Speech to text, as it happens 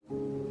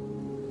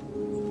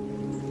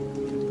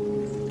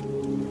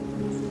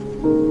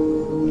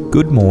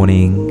Good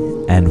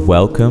morning and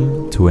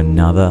welcome to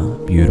another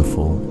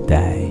beautiful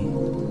day.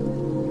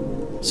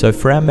 So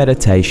for our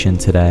meditation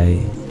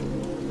today,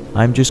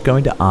 I'm just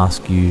going to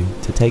ask you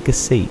to take a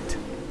seat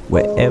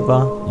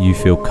wherever you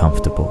feel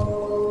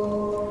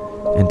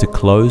comfortable and to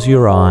close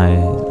your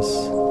eyes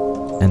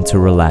and to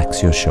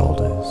relax your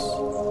shoulders.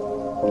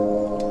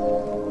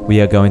 We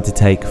are going to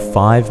take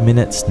 5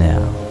 minutes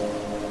now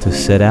to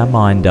set our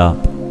mind up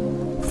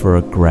for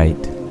a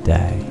great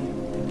day.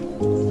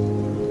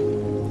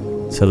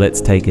 So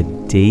let's take a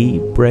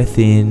deep breath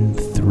in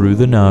through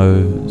the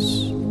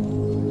nose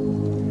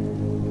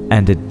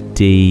and a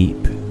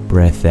deep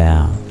breath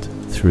out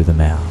through the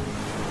mouth.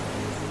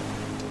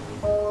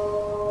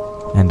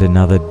 And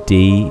another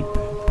deep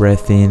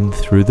breath in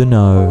through the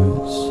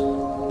nose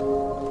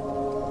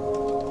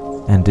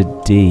and a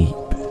deep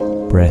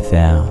breath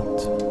out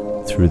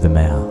through the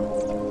mouth.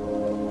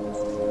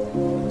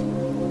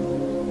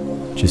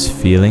 Just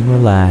feeling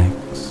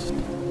relaxed,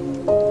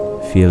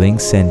 feeling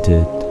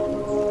centered,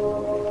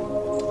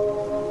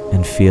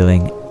 and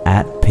feeling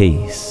at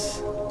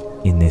peace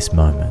in this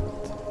moment.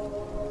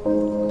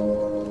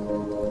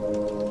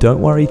 Don't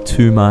worry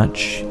too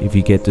much if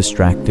you get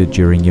distracted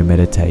during your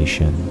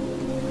meditation.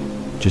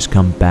 Just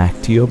come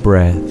back to your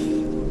breath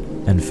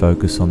and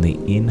focus on the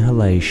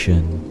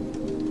inhalation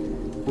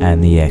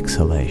and the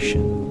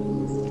exhalation.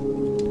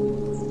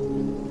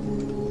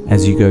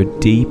 As you go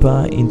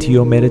deeper into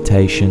your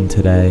meditation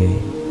today,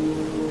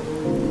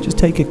 just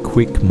take a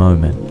quick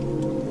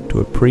moment to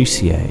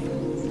appreciate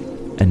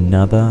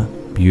another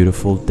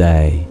beautiful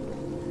day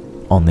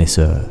on this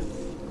earth.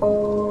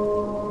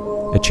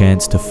 A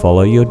chance to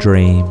follow your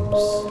dreams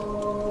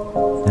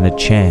and a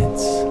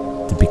chance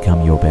to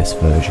become your best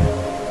version.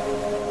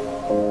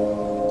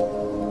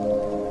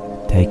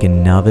 Take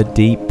another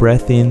deep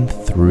breath in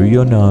through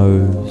your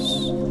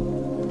nose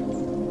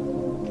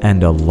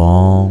and a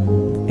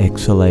long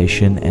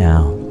exhalation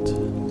out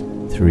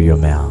through your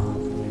mouth.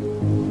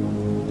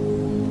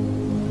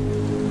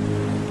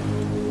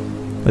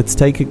 Let's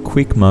take a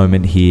quick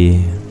moment here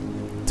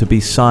to be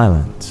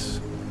silent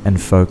and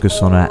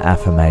focus on our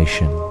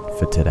affirmation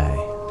for today.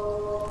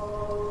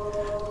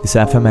 This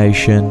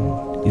affirmation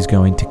is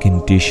going to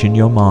condition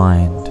your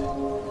mind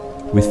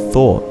with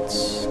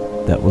thoughts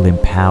that will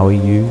empower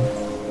you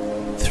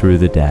through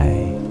the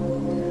day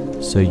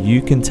so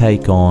you can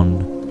take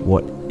on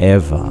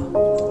whatever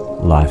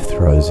life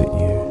throws at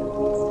you.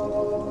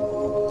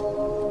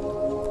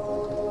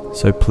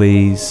 So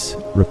please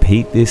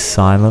repeat this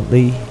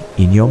silently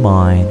in your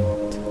mind.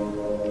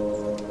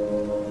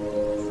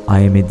 I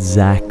am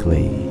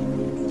exactly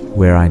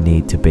where I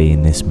need to be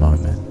in this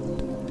moment.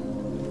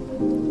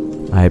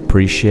 I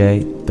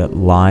appreciate that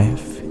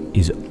life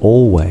is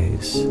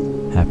always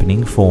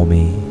happening for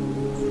me,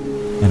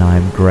 and I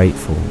am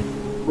grateful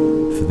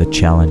for the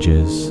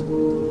challenges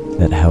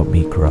that help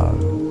me grow.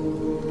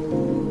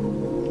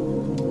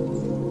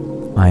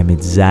 I am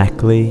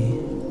exactly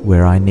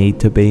where I need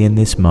to be in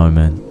this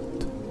moment.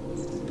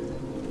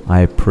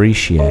 I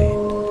appreciate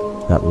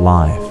that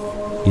life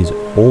is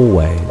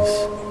always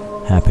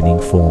happening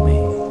for me,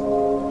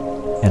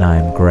 and I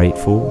am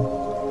grateful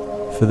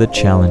for the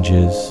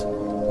challenges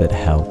that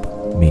help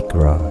me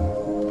grow.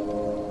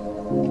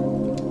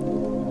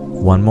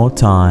 One more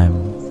time,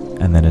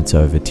 and then it's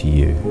over to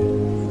you.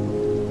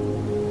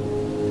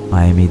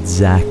 I am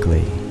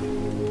exactly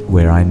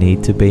where I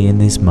need to be in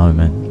this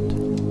moment.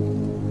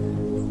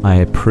 I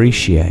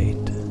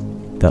appreciate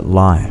that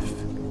life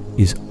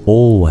is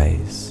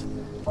always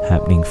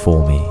happening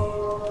for me,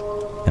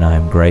 and I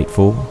am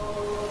grateful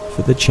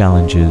for the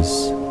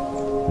challenges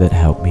that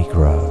help me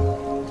grow.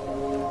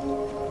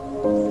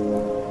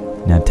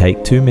 Now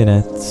take 2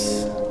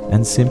 minutes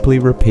and simply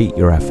repeat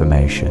your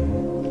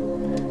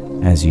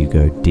affirmation as you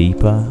go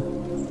deeper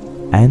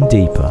and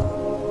deeper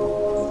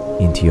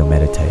into your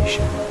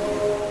meditation.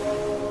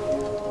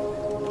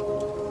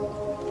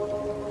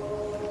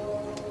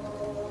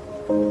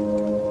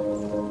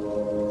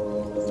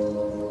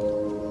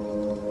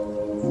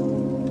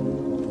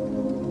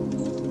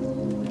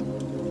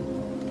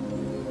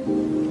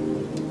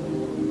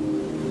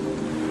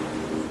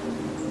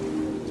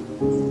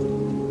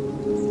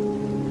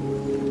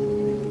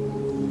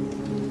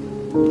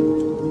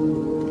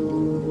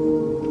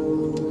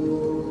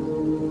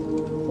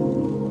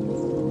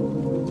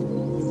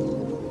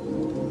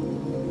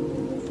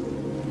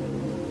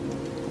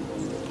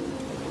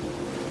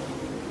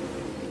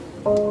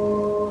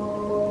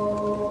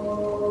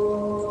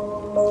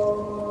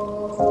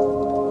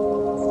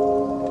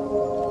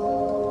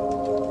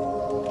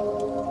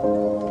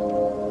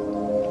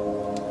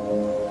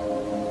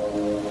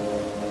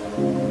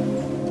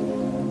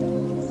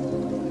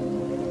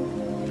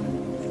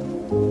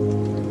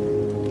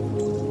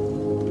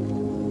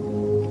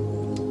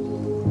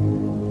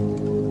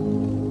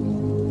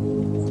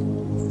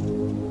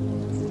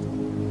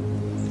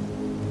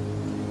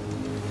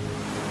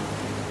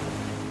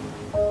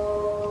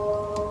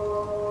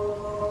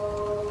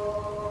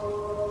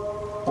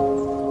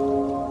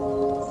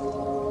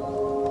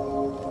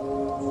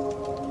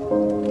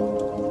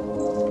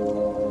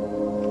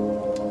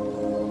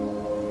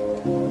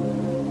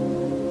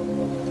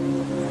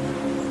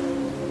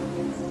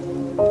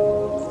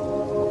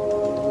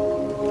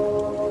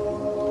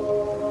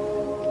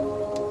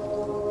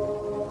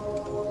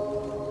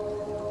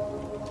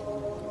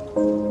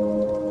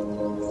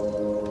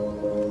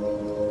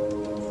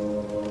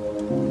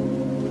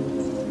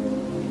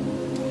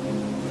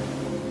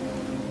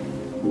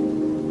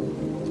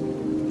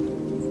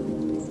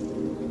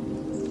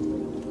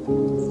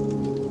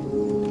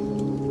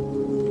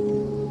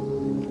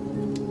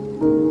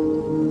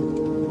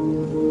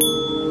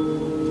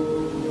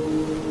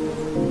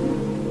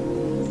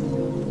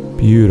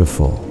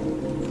 Beautiful.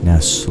 Now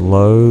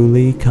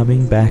slowly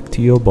coming back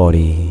to your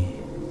body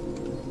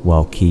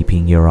while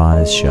keeping your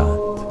eyes shut.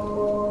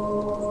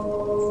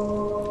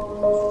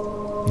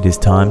 It is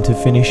time to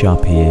finish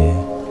up here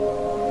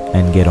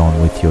and get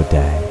on with your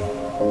day.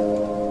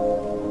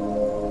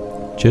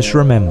 Just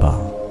remember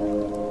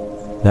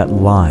that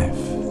life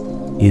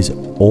is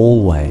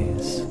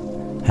always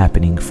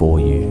happening for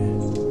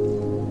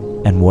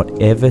you, and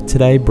whatever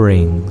today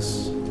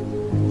brings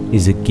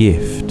is a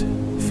gift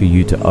for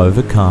you to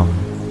overcome,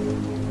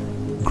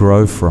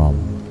 grow from,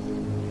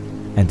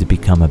 and to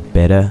become a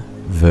better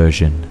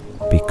version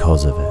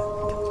because of it.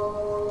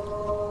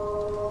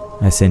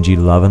 I send you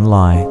love and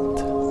light.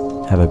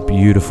 Have a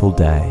beautiful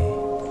day.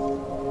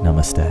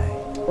 Namaste.